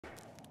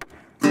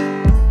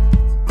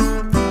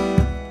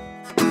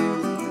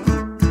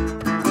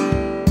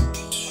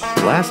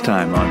Last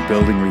time on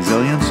Building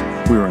Resilience,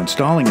 we were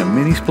installing a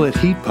mini-split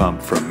heat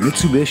pump from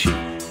Mitsubishi,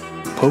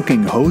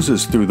 poking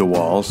hoses through the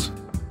walls,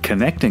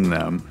 connecting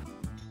them,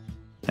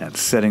 and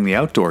setting the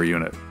outdoor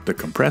unit, the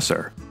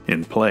compressor,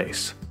 in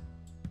place.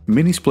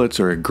 Mini-splits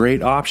are a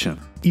great option,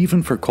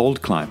 even for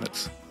cold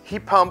climates.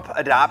 Heat pump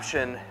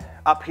adoption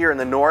up here in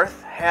the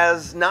north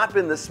has not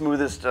been the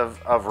smoothest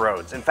of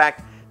roads. In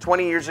fact,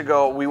 20 years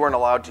ago, we weren't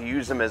allowed to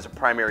use them as a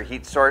primary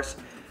heat source,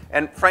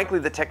 and frankly,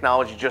 the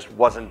technology just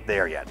wasn't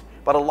there yet.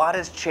 But a lot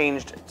has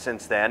changed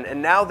since then,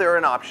 and now they're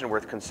an option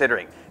worth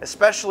considering,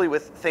 especially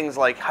with things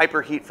like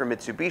Hyperheat from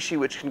Mitsubishi,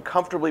 which can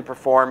comfortably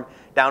perform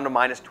down to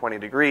 -20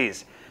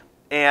 degrees.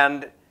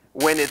 And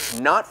when it's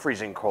not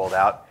freezing cold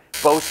out,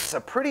 boasts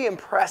a pretty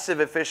impressive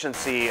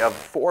efficiency of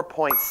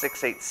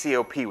 4.68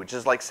 COP, which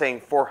is like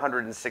saying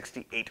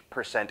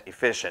 468%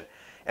 efficient.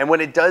 And when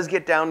it does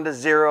get down to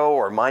 0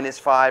 or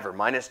 -5 or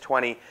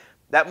 -20,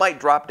 that might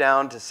drop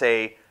down to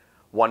say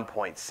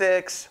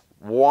 1.6,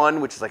 1,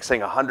 which is like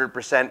saying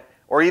 100%,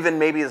 or even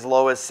maybe as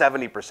low as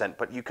 70%.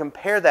 But you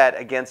compare that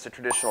against a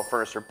traditional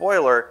furnace or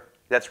boiler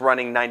that's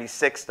running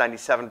 96,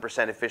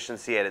 97%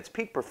 efficiency at its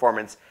peak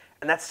performance,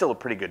 and that's still a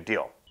pretty good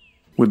deal.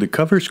 With the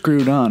cover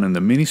screwed on and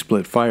the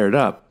mini-split fired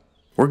up,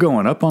 we're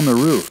going up on the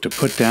roof to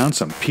put down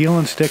some peel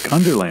and stick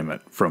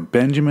underlayment from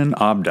Benjamin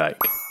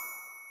Obdyke.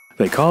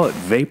 They call it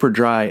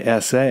VaporDry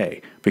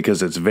SA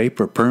because it's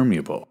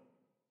vapor-permeable.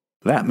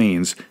 That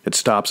means it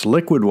stops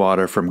liquid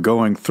water from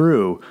going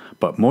through,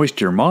 but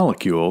moisture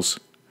molecules,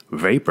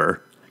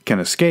 vapor, can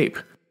escape,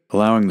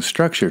 allowing the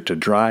structure to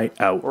dry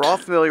out. We're all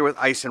familiar with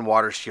ice and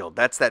water shield.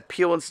 That's that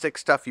peel and stick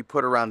stuff you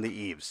put around the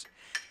eaves.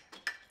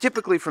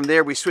 Typically from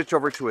there we switch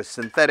over to a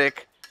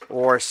synthetic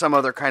or some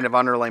other kind of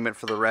underlayment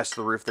for the rest of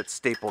the roof that's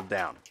stapled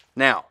down.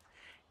 Now,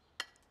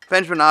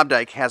 Benjamin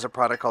Obdyke has a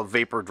product called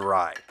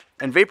VaporDry.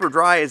 And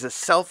VaporDry is a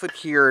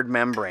self-adhered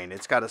membrane.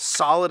 It's got a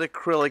solid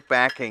acrylic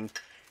backing,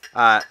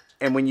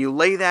 and when you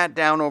lay that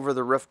down over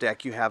the roof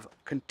deck, you have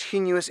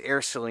continuous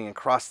air sealing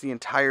across the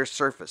entire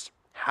surface.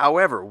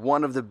 However,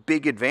 one of the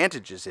big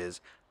advantages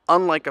is,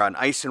 unlike an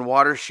ice and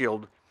water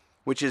shield,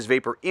 which is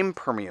vapor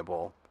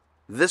impermeable,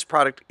 this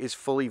product is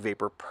fully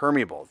vapor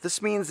permeable.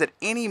 This means that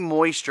any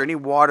moisture, any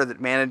water that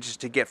manages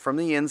to get from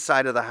the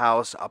inside of the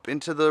house up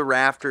into the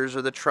rafters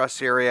or the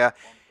truss area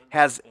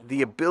has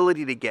the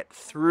ability to get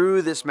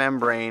through this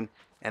membrane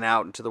and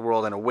out into the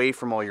world and away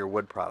from all your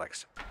wood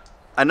products.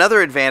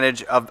 Another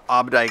advantage of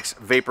Obdyke's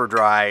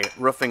VaporDry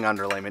roofing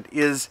underlayment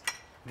is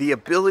the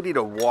ability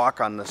to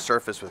walk on the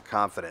surface with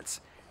confidence.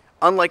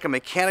 Unlike a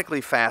mechanically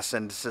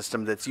fastened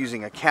system that's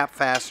using a cap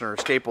fastener or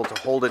staple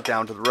to hold it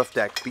down to the roof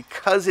deck,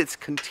 because it's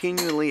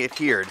continually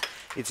adhered,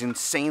 it's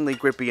insanely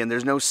grippy and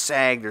there's no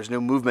sag, there's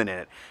no movement in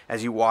it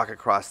as you walk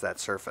across that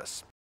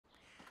surface.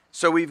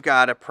 So we've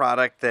got a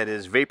product that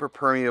is vapor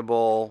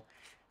permeable,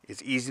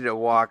 it's easy to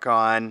walk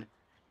on,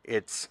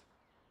 it's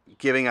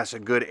giving us a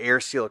good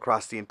air seal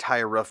across the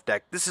entire roof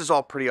deck. This is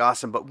all pretty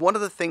awesome, but one of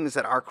the things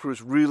that our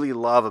crews really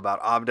love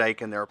about Obdyke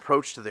and their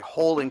approach to the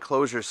whole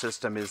enclosure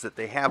system is that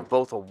they have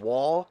both a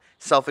wall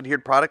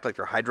self-adhered product like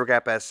their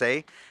HydroGap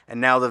SA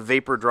and now the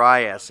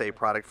VaporDry SA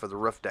product for the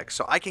roof deck.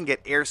 So I can get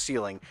air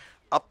sealing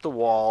up the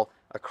wall,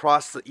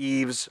 across the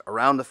eaves,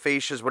 around the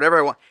fascias, whatever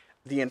I want.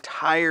 The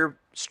entire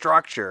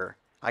structure,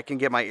 I can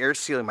get my air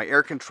sealing, my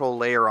air control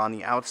layer on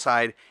the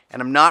outside, and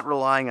I'm not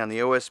relying on the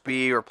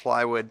OSB or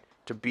plywood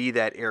to be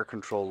that air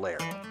control layer.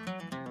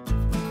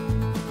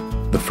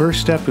 The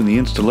first step in the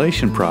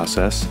installation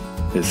process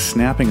is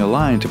snapping a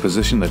line to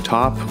position the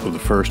top of the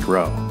first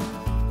row.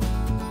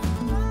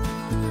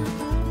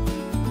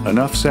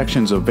 Enough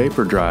sections of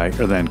VaporDry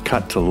are then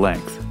cut to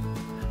length.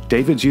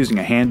 David's using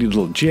a handy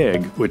little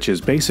jig, which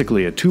is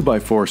basically a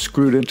 2x4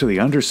 screwed into the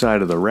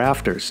underside of the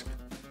rafters.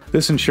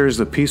 This ensures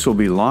the piece will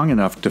be long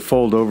enough to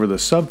fold over the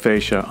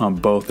subfascia on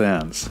both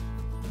ends.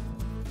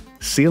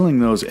 Sealing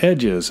those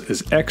edges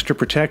is extra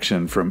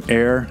protection from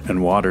air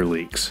and water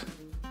leaks.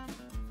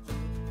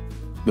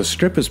 The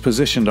strip is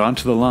positioned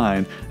onto the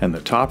line and the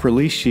top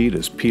release sheet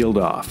is peeled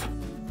off.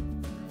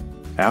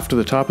 After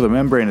the top of the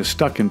membrane is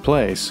stuck in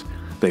place,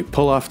 they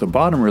pull off the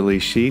bottom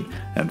release sheet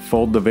and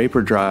fold the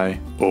VaporDry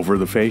over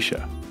the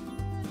fascia.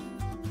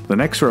 The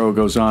next row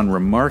goes on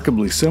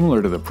remarkably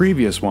similar to the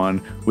previous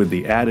one with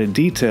the added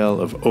detail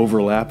of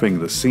overlapping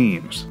the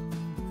seams.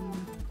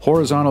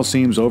 Horizontal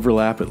seams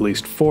overlap at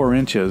least 4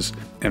 inches,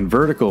 and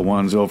vertical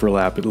ones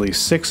overlap at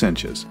least 6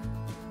 inches.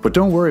 But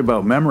don't worry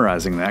about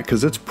memorizing that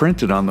because it's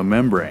printed on the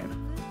membrane.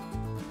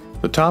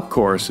 The top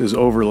course is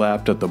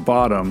overlapped at the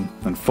bottom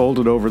and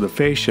folded over the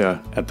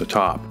fascia at the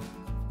top.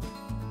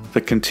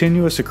 The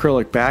continuous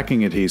acrylic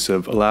backing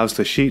adhesive allows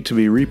the sheet to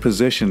be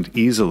repositioned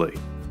easily.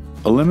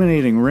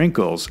 Eliminating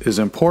wrinkles is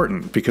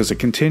important because a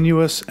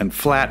continuous and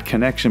flat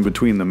connection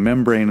between the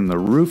membrane and the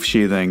roof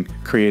sheathing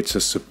creates a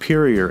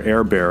superior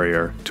air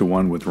barrier to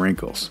one with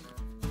wrinkles.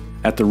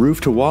 At the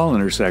roof-to-wall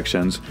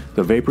intersections,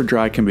 the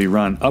VaporDry can be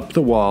run up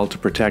the wall to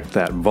protect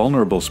that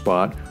vulnerable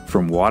spot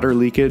from water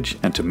leakage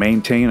and to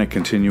maintain a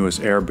continuous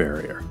air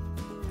barrier.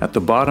 At the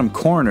bottom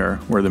corner,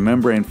 where the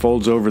membrane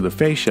folds over the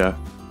fascia,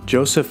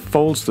 Joseph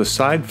folds the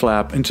side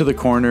flap into the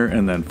corner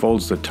and then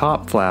folds the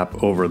top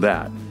flap over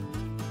that,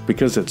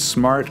 because it's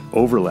smart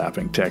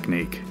overlapping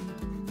technique.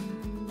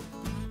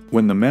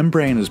 When the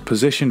membrane is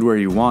positioned where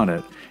you want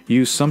it,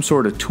 use some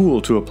sort of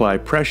tool to apply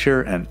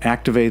pressure and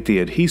activate the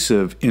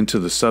adhesive into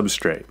the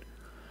substrate.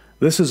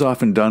 This is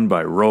often done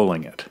by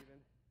rolling it.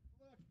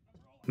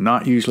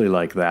 Not usually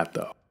like that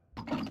though.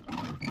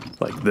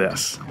 Like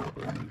this.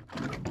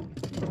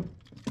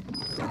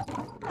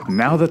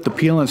 Now that the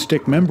peel and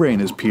stick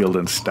membrane is peeled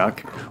and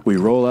stuck, we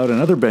roll out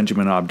another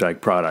Benjamin Obdyke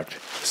product,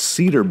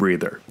 Cedar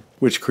Breather,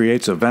 which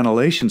creates a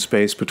ventilation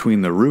space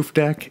between the roof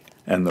deck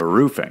and the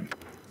roofing.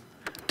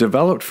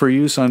 Developed for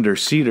use under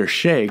cedar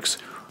shakes,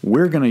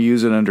 we're going to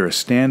use it under a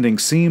standing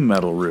seam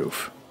metal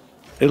roof.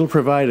 It'll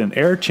provide an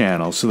air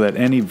channel so that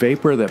any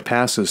vapor that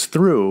passes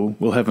through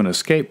will have an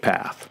escape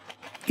path.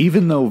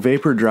 Even though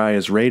VaporDry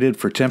is rated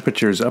for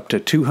temperatures up to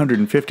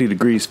 250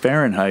 degrees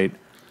Fahrenheit,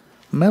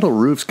 metal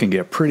roofs can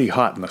get pretty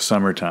hot in the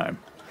summertime,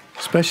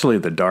 especially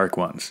the dark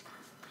ones.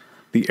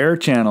 The air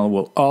channel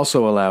will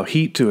also allow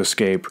heat to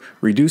escape,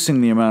 reducing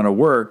the amount of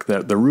work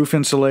that the roof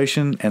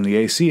insulation and the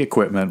AC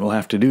equipment will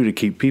have to do to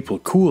keep people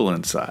cool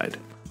inside.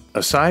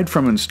 Aside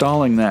from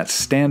installing that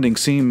standing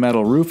seam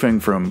metal roofing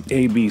from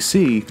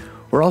ABC,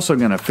 we're also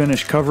going to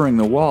finish covering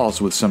the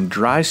walls with some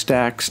dry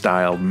stack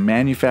style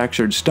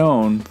manufactured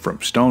stone from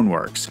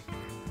Stoneworks.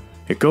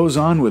 It goes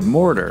on with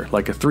mortar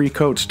like a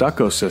 3-coat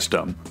stucco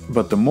system,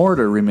 but the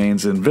mortar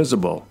remains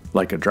invisible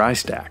like a dry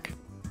stack.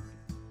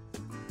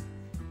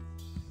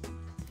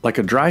 Like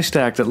a dry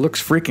stack that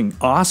looks freaking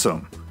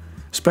awesome,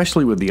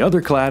 especially with the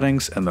other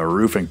claddings and the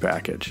roofing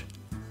package.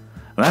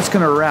 And that's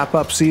going to wrap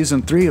up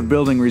Season 3 of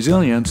Building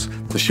Resilience,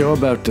 the show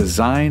about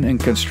design and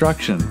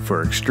construction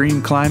for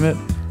extreme climate,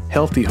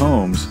 healthy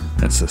homes,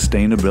 and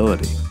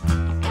sustainability.